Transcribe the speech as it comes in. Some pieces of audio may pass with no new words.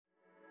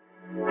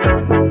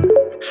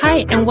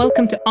Hi, and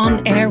welcome to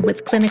On Air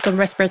with Clinical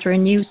Respiratory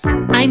News.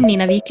 I'm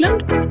Nina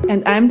Wiklund.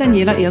 And I'm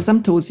Daniela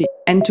Irzam-Tosi.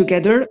 And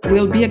together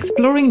we'll be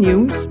exploring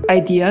news,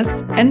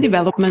 ideas, and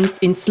developments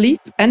in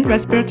sleep and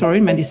respiratory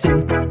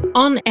medicine.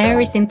 On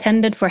Air is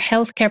intended for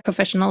healthcare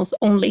professionals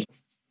only.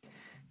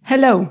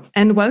 Hello,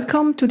 and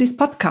welcome to this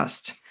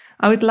podcast.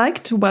 I would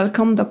like to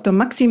welcome Dr.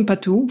 Maxime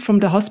Patou from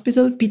the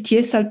hospital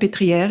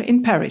Pitié-Salpêtrière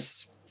in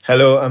Paris.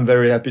 Hello, I'm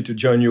very happy to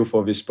join you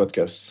for this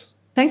podcast.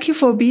 Thank you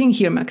for being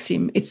here,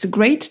 Maxime. It's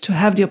great to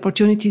have the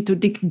opportunity to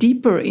dig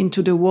deeper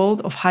into the world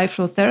of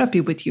high-flow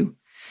therapy with you.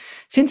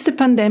 Since the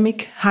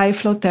pandemic,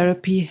 high-flow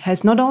therapy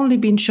has not only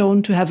been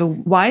shown to have a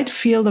wide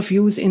field of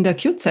use in the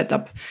acute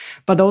setup,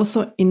 but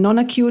also in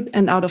non-acute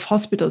and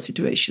out-of-hospital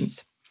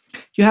situations.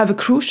 You have a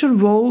crucial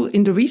role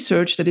in the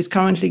research that is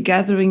currently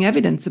gathering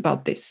evidence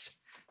about this.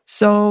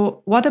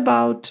 So what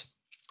about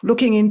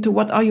looking into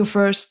what are your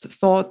first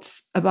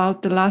thoughts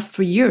about the last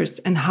 3 years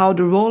and how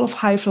the role of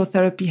high-flow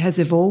therapy has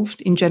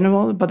evolved in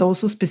general, but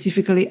also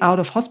specifically out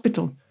of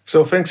hospital?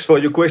 So thanks for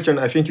your question.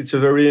 I think it's a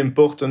very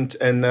important,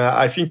 and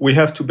I think we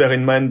have to bear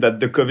in mind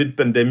that the COVID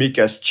pandemic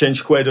has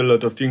changed quite a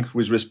lot of things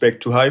with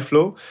respect to high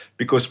flow,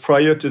 because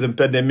prior to the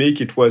pandemic,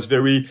 it was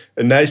very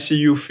an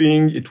ICU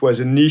thing. It was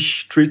a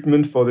niche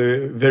treatment for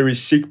the very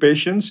sick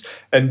patients.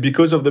 And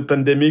because of the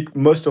pandemic,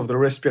 most of the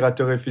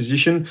respiratory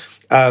physicians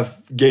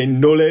have gained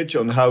knowledge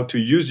on how to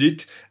use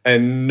it.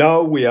 And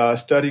now we are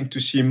starting to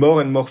see more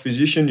and more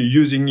physicians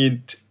using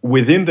it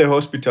within the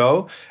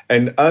hospital.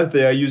 And as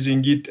they are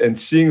using it and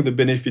seeing the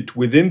benefit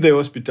within the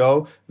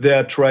hospital, they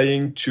are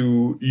trying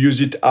to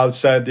use it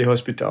outside the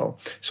hospital.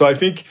 So I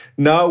think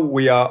now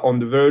we are on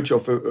the verge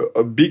of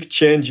a big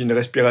change in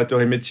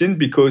respiratory medicine,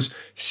 because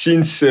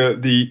since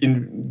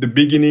the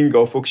beginning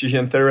of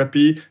oxygen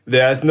therapy,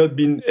 there has not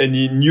been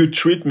any new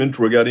treatment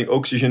regarding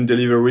oxygen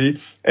delivery.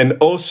 And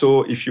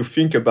also, if you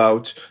think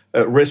about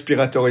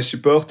respiratory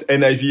support,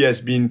 NIV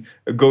has been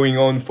going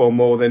on for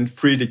more than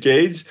 3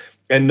 decades.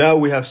 And now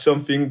we have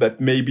something that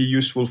may be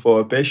useful for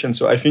a patient.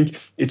 So I think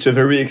it's a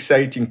very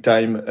exciting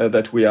time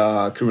that we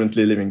are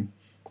currently living.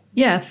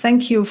 Yeah,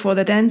 thank you for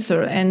that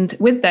answer. And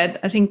with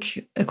that, I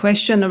think a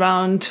question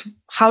around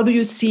how do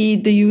you see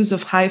the use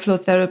of high-flow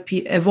therapy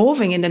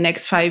evolving in the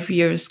next 5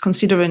 years,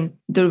 considering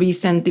the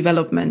recent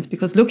developments?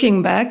 Because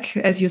looking back,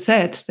 as you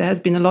said, there has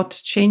been a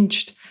lot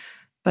changed.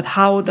 But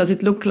how does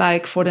it look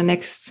like for the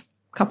next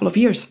couple of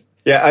years?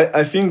 Yeah,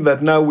 I think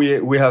that now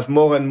we have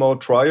more and more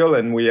trial,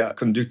 and we are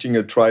conducting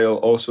a trial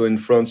also in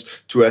France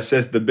to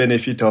assess the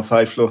benefit of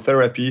high-flow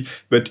therapy.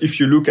 But if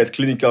you look at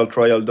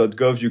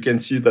clinicaltrial.gov, you can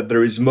see that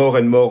there is more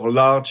and more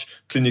large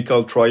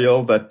clinical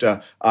trials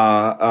that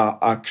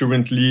are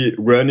currently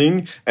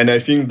running. And I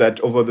think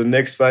that over the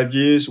next 5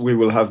 years, we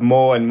will have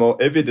more and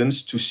more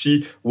evidence to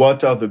see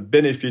what are the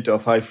benefits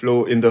of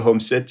high-flow in the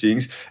home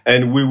settings.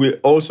 And we will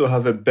also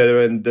have a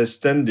better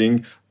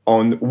understanding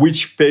on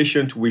which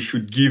patient we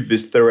should give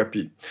this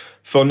therapy.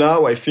 For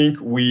now, I think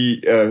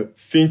we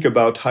think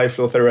about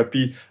high-flow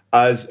therapy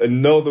as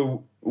another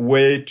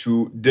way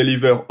to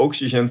deliver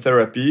oxygen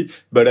therapy.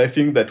 But I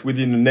think that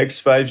within the next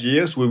 5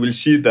 years, we will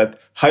see that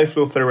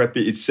high-flow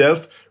therapy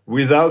itself,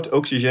 without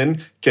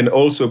oxygen, can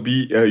also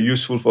be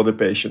useful for the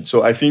patient.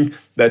 So I think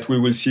that we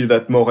will see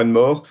that more and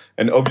more.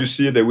 And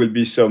obviously, there will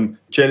be some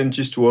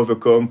challenges to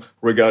overcome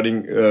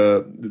regarding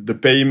the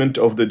payment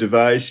of the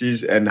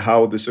devices and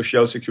how the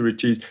social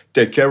security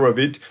take care of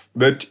it.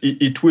 But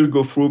it will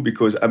go through,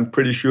 because I'm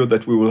pretty sure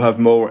that we will have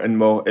more and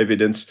more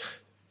evidence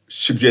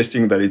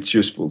suggesting that it's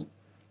useful.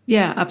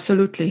 Yeah,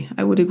 absolutely.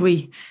 I would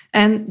agree.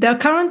 And there are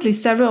currently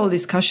several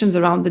discussions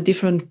around the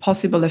different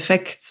possible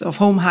effects of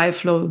home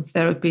high-flow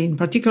therapy in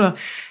particular,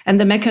 and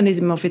the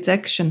mechanism of its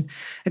action.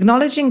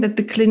 Acknowledging that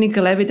the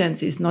clinical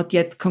evidence is not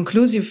yet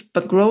conclusive,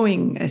 but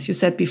growing, as you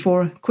said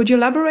before, could you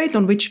elaborate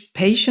on which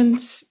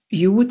patients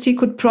you would see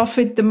could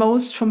profit the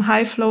most from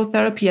high-flow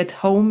therapy at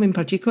home in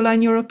particular,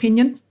 in your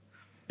opinion?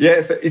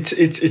 Yeah,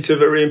 it's a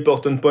very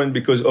important point,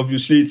 because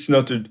obviously it's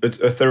not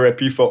a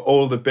therapy for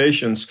all the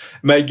patients.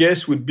 My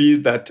guess would be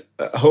that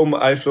home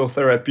high-flow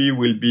therapy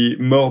will be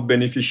more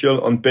beneficial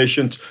on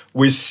patients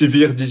with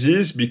severe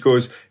disease,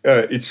 because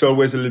it's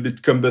always a little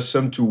bit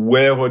cumbersome to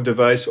wear a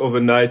device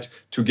overnight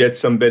to get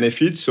some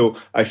benefits. So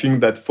I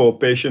think that for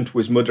patients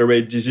with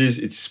moderate disease,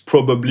 it's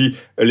probably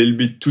a little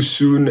bit too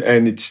soon,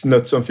 and it's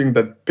not something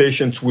that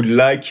patients would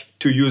like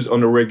to use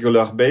on a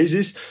regular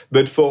basis.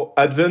 But for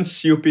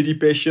advanced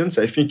COPD patients,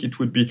 I think it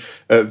would be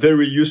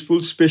very useful,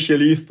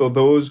 especially for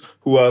those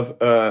who have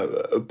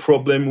a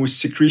problem with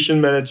secretion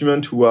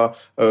management, who are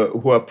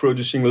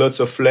producing lots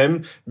of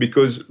phlegm,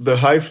 because the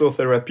high flow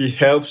therapy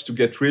helps to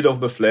get rid of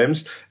the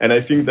phlegms. And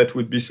I think that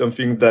would be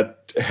something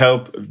that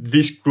help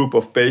this group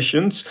of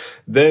patients.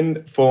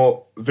 Then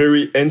for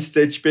very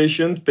end-stage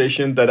patients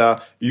that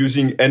are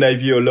using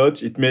NIV a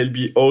lot, it may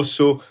be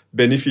also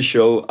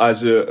beneficial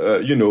as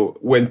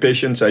when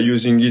patients are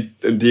using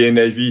the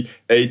NIV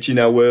 18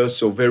 hours,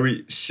 so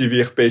very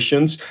severe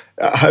patients,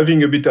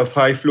 having a bit of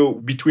high flow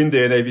between the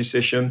NIV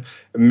session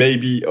may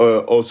be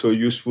also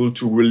useful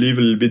to relieve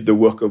a little bit the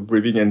work of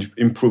breathing and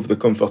improve the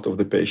comfort of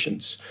the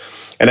patients.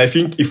 And I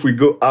think if we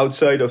go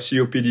outside of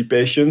COPD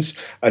patients,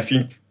 I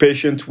think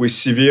patients with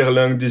severe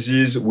lung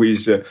disease,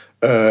 with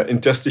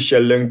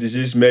interstitial lung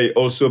disease may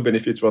also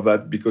benefit from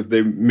that, because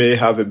they may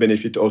have a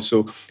benefit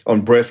also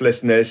on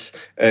breathlessness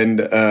and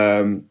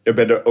a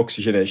better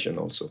oxygenation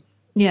also.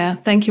 Yeah,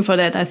 thank you for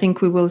that. I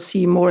think we will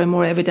see more and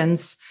more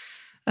evidence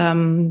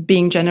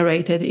being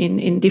generated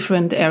in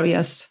different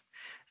areas.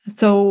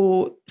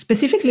 So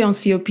specifically on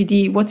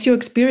COPD, what's your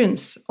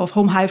experience of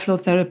home high flow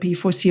therapy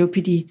for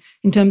COPD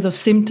in terms of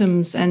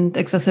symptoms and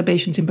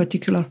exacerbations in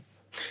particular?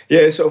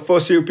 Yeah, so for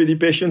COPD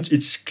patients,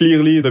 it's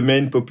clearly the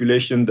main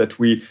population that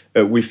we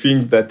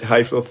think that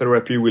high flow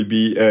therapy will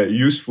be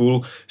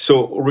useful.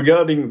 So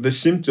regarding the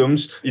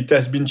symptoms, it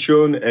has been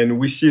shown, and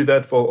we see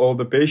that for all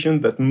the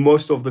patients, that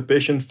most of the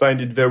patients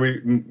find it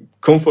very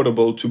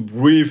comfortable to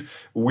breathe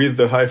with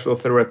the high flow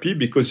therapy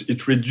because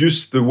it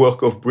reduces the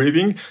work of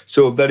breathing.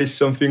 So that is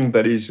something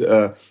that is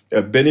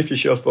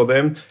beneficial for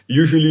them.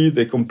 Usually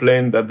they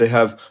complain that they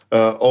have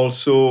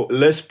also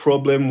less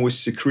problem with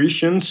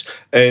secretions,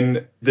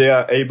 and they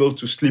are able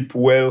to sleep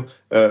well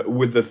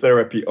with the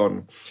therapy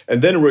on.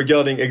 And then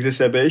regarding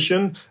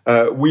exacerbation,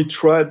 we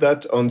tried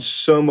that on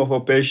some of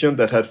our patients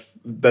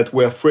that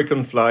were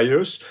frequent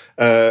flyers,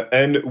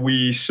 and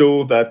we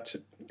saw that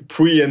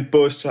pre and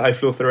post high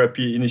flow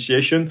therapy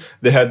initiation,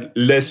 they had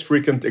less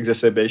frequent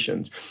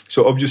exacerbations.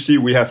 So obviously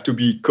we have to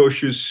be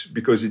cautious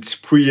because it's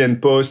pre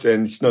and post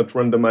and it's not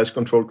randomized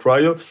controlled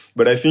trial.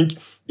 But I think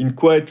in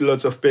quite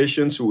lots of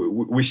patients,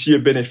 we see a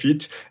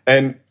benefit.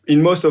 And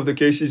in most of the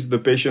cases, the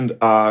patients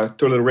are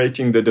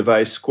tolerating the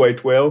device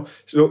quite well.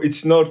 So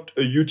it's not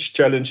a huge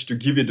challenge to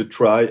give it a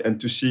try and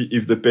to see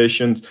if the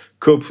patient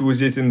copes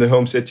with it in the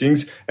home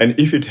settings. And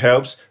if it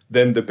helps,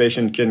 then the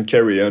patient can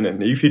carry on.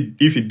 And if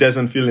it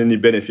doesn't feel any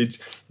benefits,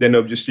 then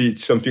obviously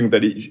it's something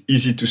that is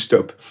easy to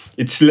stop.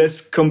 It's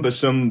less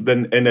cumbersome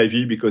than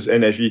NIV because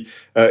NIV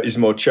is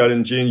more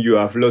challenging. You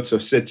have lots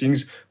of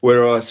settings,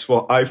 whereas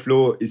for high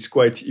flow, it's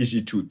quite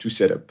easy to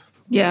set up.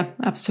 Yeah,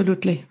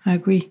 absolutely. I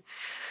agree.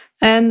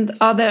 And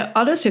are there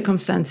other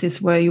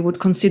circumstances where you would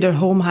consider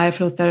home high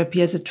flow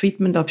therapy as a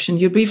treatment option?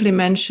 You briefly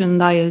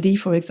mentioned ILD,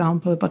 for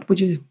example, but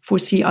would you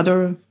foresee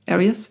other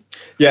areas?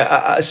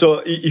 Yeah,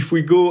 so if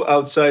we go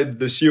outside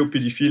the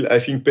COPD field, I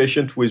think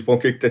patients with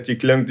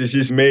bronchoectatic lung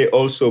disease may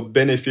also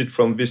benefit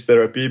from this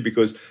therapy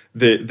because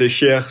they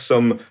share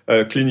some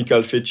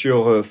clinical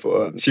feature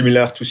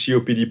similar to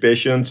COPD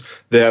patients.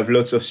 They have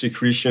lots of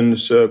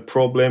secretions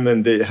problem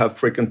and they have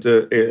frequent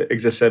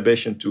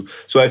exacerbation too.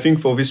 So I think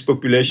for this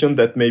population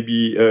that may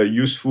be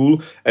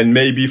useful, and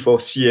maybe for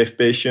CF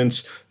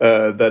patients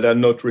that are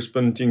not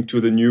responding to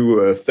the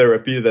new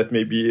therapy, that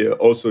may be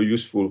also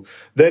useful.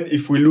 Then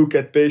if we look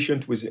at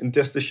patients with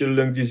interstitial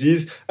lung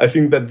disease, I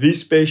think that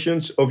these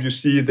patients,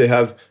 obviously, they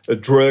have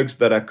drugs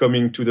that are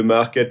coming to the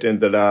market and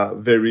that are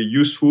very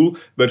useful.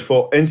 But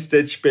for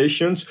end-stage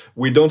patients,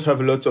 we don't have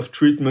a lot of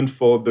treatment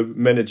for the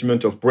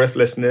management of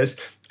breathlessness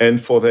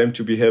and for them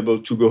to be able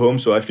to go home.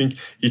 So I think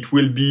it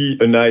will be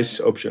a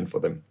nice option for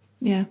them.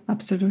 Yeah,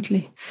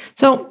 absolutely.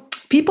 So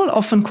people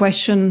often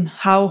question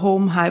how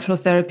home high flow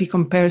therapy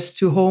compares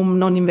to home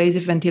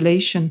non-invasive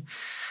ventilation.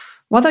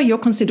 What are your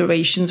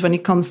considerations when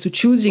it comes to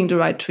choosing the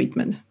right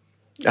treatment?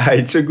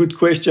 It's a good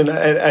question.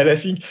 And I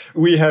think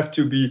we have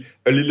to be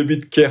a little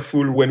bit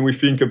careful when we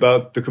think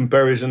about the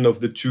comparison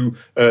of the two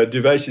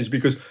devices,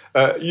 because,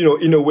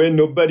 in a way,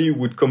 nobody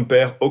would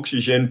compare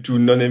oxygen to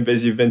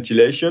non-invasive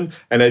ventilation.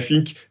 And I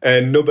think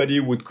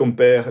nobody would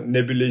compare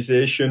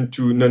nebulization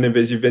to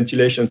non-invasive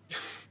ventilation.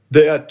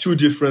 There are two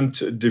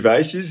different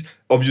devices.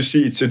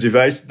 Obviously, it's a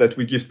device that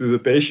we give to the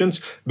patients.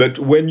 But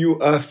when you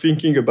are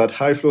thinking about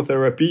high flow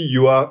therapy,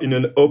 you are in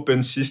an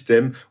open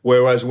system.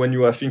 Whereas when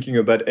you are thinking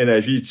about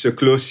NIV, it's a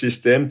closed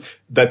system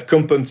that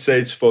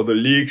compensates for the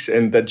leaks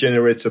and that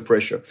generates a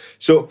pressure.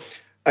 So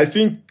I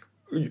think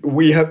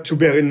we have to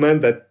bear in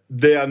mind that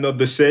they are not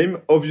the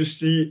same.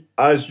 Obviously,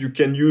 as you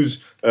can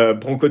use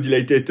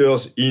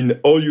bronchodilatators in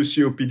all your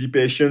COPD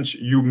patients,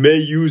 you may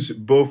use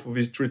both of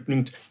these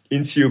treatments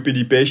in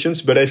COPD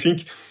patients. But I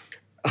think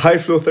high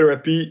flow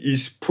therapy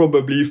is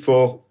probably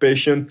for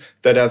patients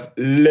that have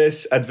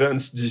less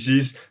advanced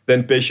disease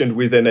than patients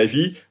with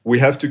NIV. We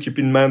have to keep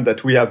in mind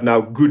that we have now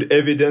good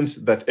evidence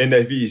that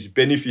NIV is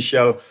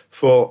beneficial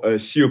for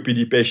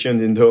COPD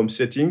patients in home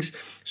settings.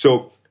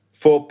 So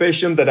for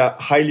patients that are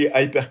highly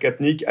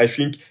hypercapnic, I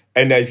think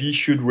NIV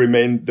should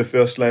remain the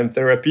first-line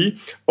therapy,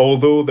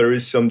 although there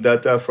is some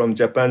data from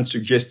Japan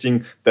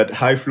suggesting that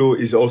high flow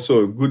is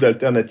also a good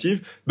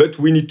alternative, but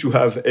we need to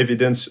have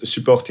evidence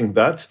supporting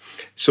that.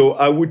 So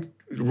I would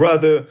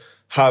rather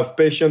have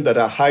patients that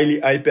are highly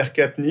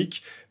hypercapnic,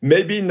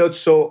 maybe not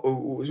so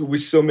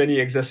with so many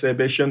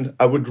exacerbations.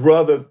 I would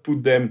rather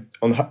put them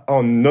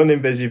on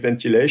non-invasive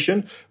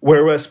ventilation,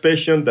 whereas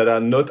patients that are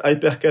not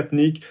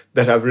hypercapnic,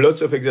 that have lots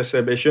of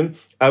exacerbation,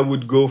 I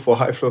would go for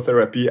high flow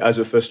therapy as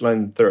a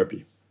first-line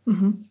therapy.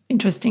 Mm-hmm.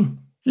 Interesting.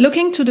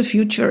 Looking to the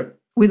future,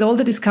 with all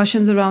the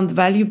discussions around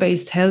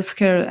value-based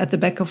healthcare at the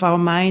back of our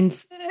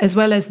minds, as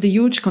well as the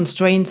huge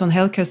constraints on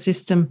healthcare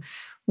system,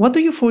 what do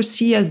you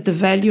foresee as the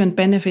value and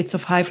benefits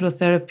of high flow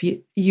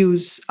therapy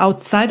use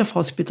outside of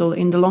hospital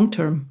in the long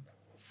term?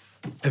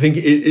 I think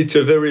it's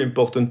a very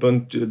important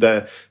point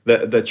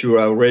that you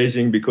are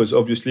raising, because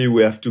obviously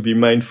we have to be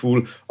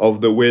mindful of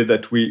the way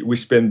that we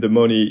spend the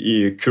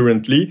money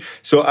currently.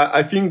 So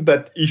I think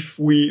that if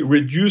we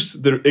reduce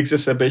the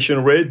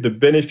exacerbation rate, the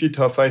benefit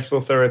of high flow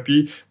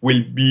therapy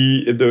will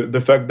be the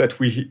fact that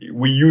we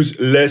use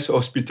less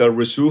hospital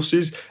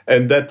resources,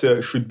 and that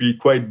should be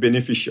quite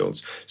beneficial.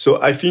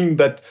 So I think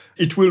that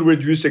it will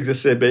reduce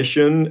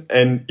exacerbation,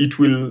 and it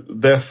will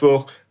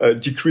therefore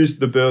decrease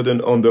the burden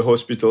on the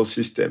hospital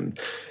system.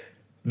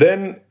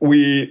 Then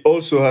we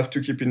also have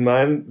to keep in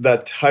mind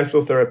that high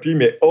flow therapy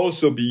may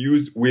also be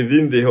used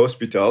within the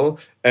hospital,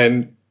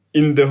 and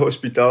in the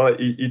hospital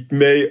it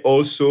may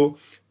also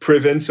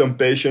prevent some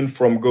patients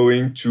from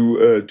going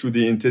to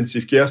the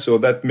intensive care. So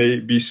that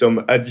may be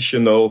some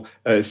additional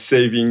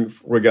saving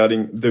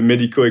regarding the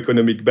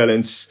medico-economic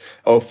balance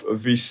of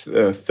this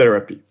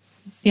therapy.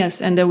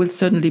 Yes, and there will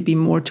certainly be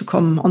more to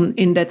come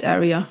in that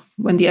area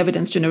when the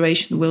evidence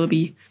generation will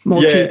be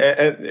more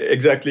clear.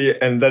 Exactly.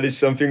 And that is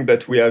something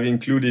that we have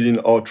included in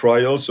our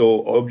trial.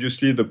 So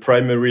obviously the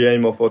primary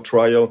aim of our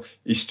trial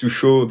is to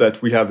show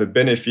that we have a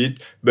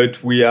benefit,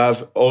 but we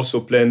have also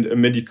planned a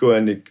medical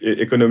and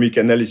economic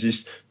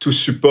analysis to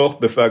support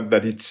the fact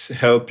that it's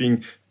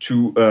helping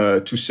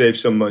to save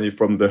some money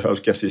from the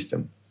healthcare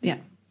system. Yeah,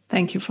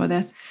 thank you for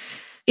that.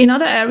 In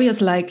other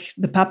areas like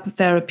the PAP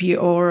therapy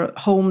or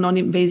home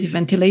non-invasive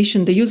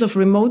ventilation, the use of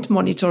remote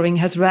monitoring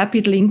has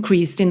rapidly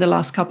increased in the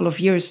last couple of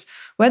years.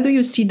 Where do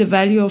you see the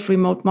value of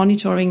remote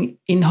monitoring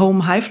in home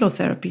high-flow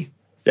therapy?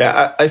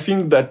 Yeah, I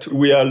think that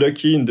we are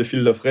lucky in the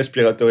field of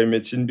respiratory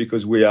medicine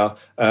because we are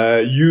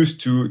used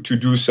to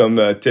do some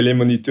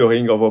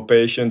telemonitoring of our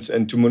patients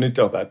and to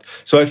monitor that.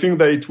 So I think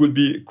that it will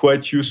be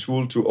quite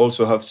useful to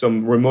also have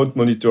some remote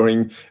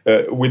monitoring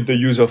with the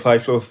use of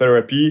high-flow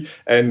therapy.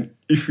 And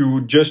if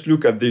you just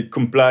look at the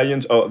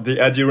compliance or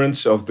the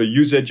adherence of the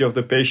usage of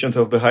the patient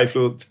of the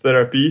high-flow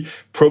therapy,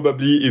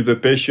 probably if the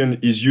patient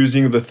is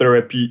using the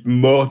therapy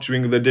more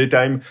during the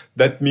daytime,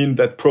 that means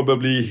that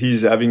probably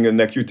he's having an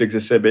acute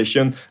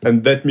exacerbation,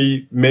 and that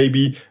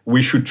maybe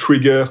we should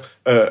trigger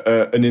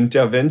an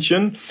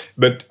intervention.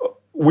 But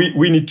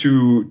we need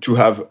to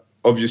have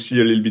obviously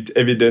a little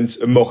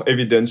bit more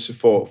evidence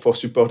for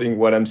supporting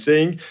what I'm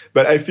saying.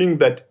 But I think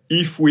that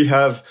if we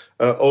have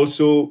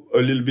also a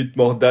little bit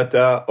more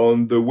data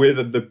on the way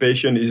that the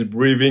patient is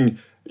breathing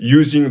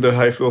using the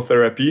high flow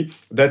therapy,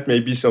 that may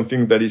be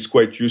something that is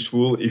quite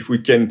useful. If we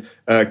can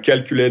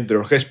calculate the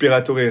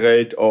respiratory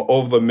rate or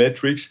other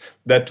metrics,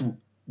 that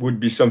would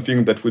be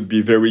something that would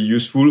be very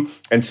useful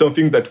and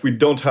something that we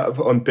don't have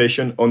on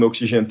patient on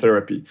oxygen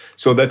therapy.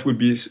 So that would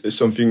be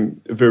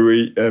something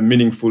very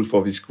meaningful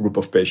for this group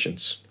of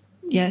patients.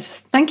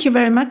 Yes. Thank you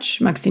very much,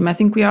 Maxime. I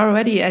think we are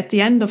already at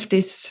the end of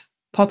this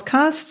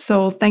podcast.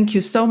 So thank you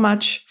so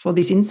much for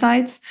these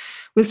insights.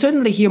 We'll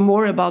certainly hear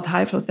more about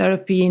high flow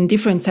therapy in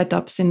different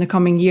setups in the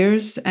coming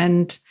years.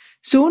 And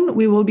soon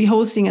we will be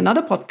hosting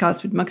another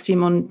podcast with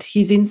Maxime on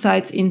his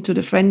insights into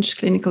the French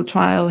clinical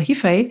trial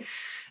HIFE,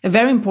 a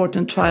very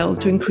important trial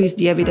to increase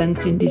the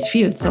evidence in this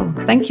field. So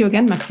thank you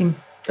again, Maxime.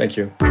 Thank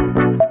you.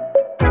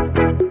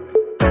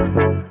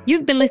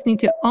 You've been listening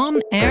to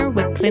On Air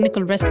with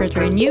Clinical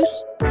Respiratory News.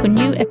 For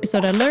new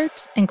episode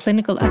alerts and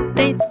clinical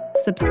updates,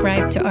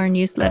 subscribe to our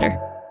newsletter.